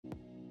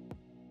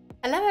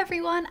Hello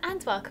everyone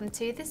and welcome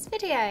to this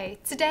video.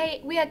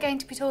 Today we are going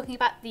to be talking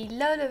about the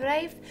Lola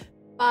Rêve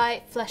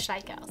by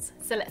Fleshlight girls.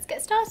 So let's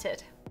get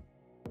started.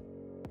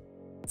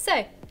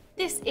 So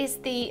this is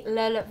the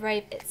Lola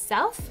Rêve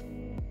itself,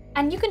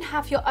 and you can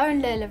have your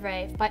own Lola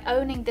Rêve by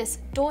owning this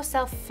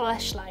Dorcel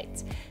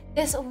Fleshlight.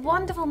 This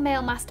wonderful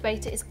male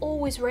masturbator is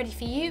always ready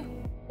for you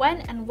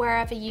when and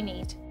wherever you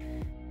need.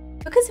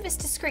 Because of its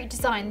discreet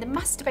design, the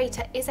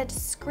masturbator is a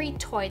discreet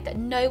toy that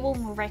no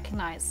one will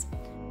recognise.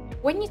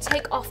 When you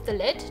take off the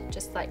lid,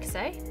 just like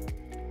so,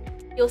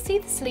 you'll see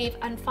the sleeve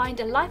and find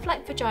a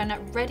lifelike vagina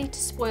ready to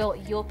spoil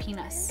your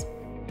penis.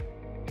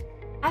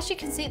 As you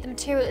can see, the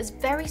material is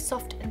very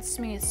soft and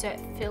smooth, so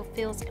it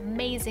feels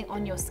amazing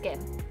on your skin.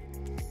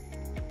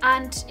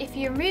 And if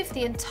you remove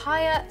the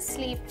entire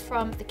sleeve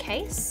from the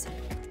case,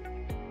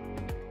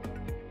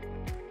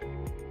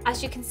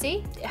 as you can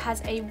see, it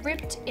has a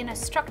ribbed inner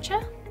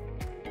structure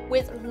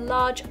with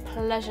large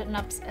pleasure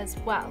nubs as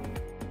well.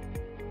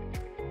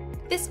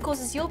 This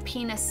causes your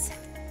penis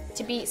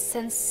to be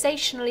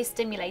sensationally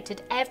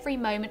stimulated every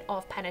moment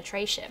of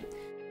penetration.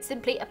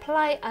 Simply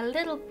apply a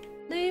little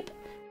lube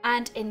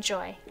and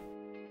enjoy.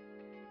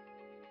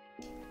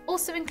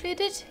 Also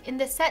included in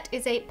this set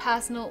is a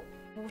personal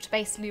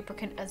water-based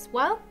lubricant as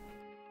well,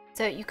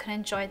 so you can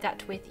enjoy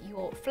that with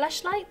your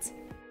Fleshlight.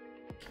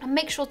 And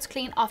make sure to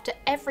clean after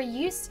every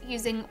use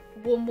using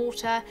warm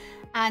water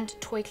and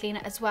toy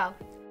cleaner as well.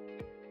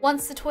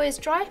 Once the toy is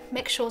dry,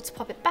 make sure to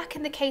pop it back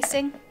in the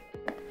casing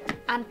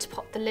and to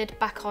pop the lid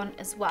back on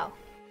as well.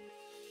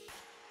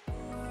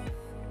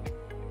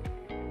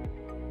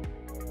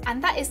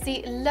 And that is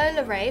the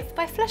Lola Rêve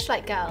by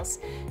Fleshlight girls.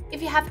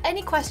 If you have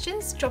any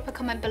questions, drop a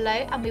comment below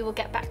and we will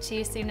get back to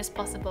you as soon as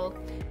possible.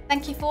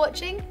 Thank you for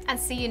watching and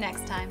see you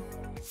next time.